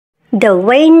The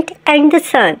Wind and the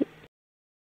Sun.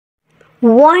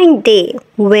 One day,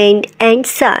 wind and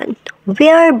sun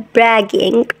were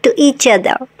bragging to each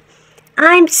other.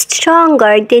 "I'm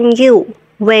stronger than you,"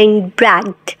 wind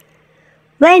bragged.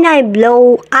 "When I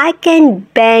blow, I can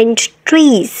bend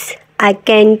trees. I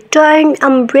can turn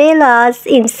umbrellas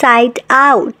inside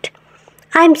out.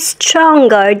 I'm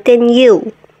stronger than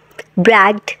you,"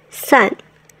 bragged sun.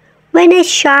 "When I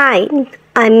shine,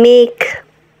 I make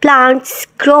plants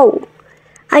grow.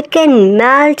 I can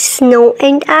melt snow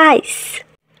and ice."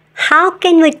 "How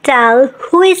can we tell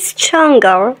who is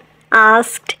stronger?"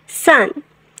 asked sun.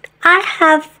 "I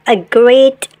have a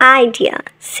great idea,"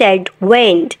 said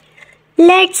wind.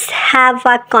 "Let's have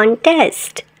a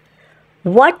contest."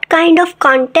 "What kind of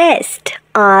contest?"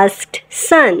 asked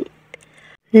sun.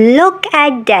 "Look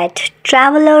at that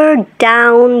traveler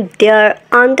down there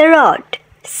on the road,"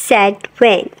 said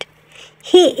wind.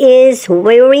 "He is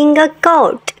wearing a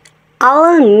coat.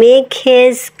 I'll make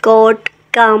his coat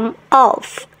come off.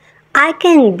 I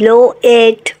can blow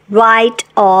it right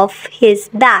off his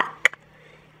back."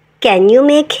 "Can you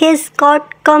make his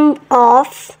coat come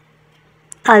off?"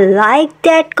 "I like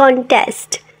that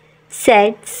contest,"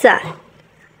 said sun.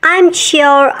 "I'm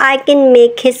sure I can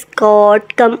make his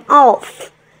coat come off."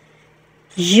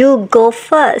 "You go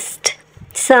first,"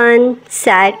 sun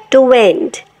said to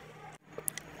wind.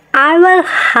 "I will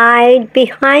hide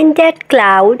behind that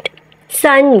cloud."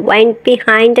 Sun went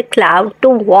behind the cloud to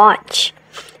watch.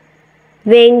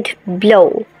 Wind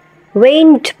blow.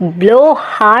 Wind blow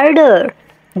harder.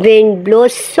 Wind blow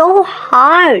so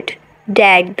hard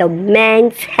that the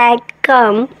man's head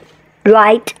come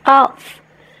right off.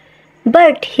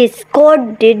 But his coat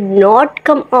did not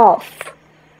come off.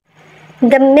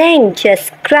 The man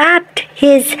just grabbed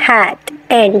his hat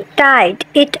and tied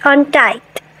it on tight.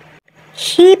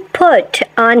 He put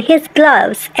on his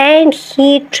gloves and he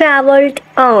traveled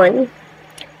on.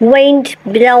 Wind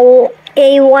blew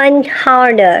even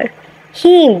harder.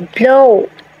 He blew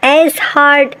as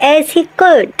hard as he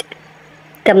could.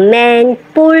 The man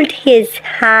pulled his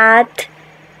hat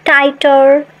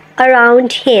tighter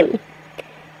around him,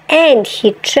 and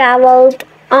he traveled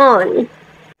on.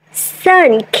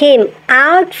 Sun came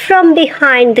out from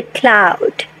behind the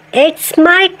cloud. "It's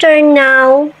my turn now,"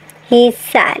 he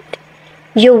said.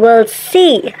 "You will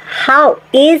see how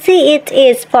easy it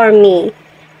is for me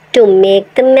to make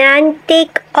the man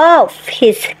take off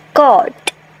his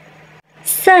coat."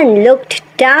 Sun looked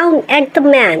down at the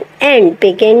man and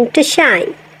began to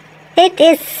shine. "It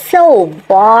is so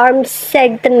warm,"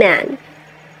 said the man.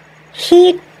 He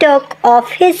took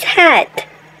off his hat.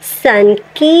 Sun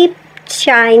kept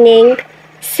shining.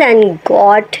 Sun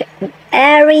got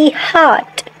very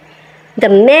hot.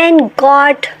 The man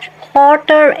got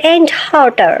hotter and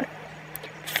hotter.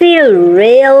 "Feel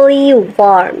really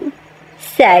warm,"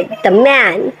 said the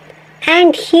man,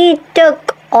 and he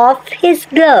took off his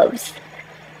gloves.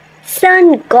 Sun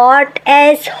got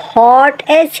as hot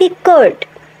as he could.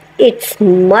 "It's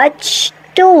much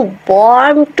too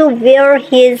warm to wear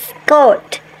his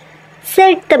coat,"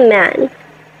 said the man,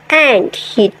 and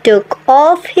he took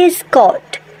off his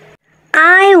coat.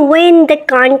 "I win the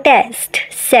contest,"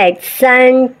 said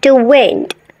sun to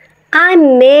wind. "I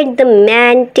made the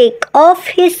man take off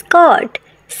his coat,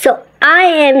 so I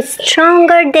am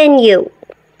stronger than you."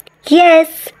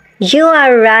 "Yes, you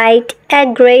are right,"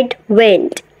 agreed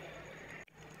wind.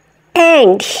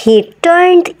 And he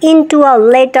turned into a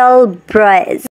little breeze.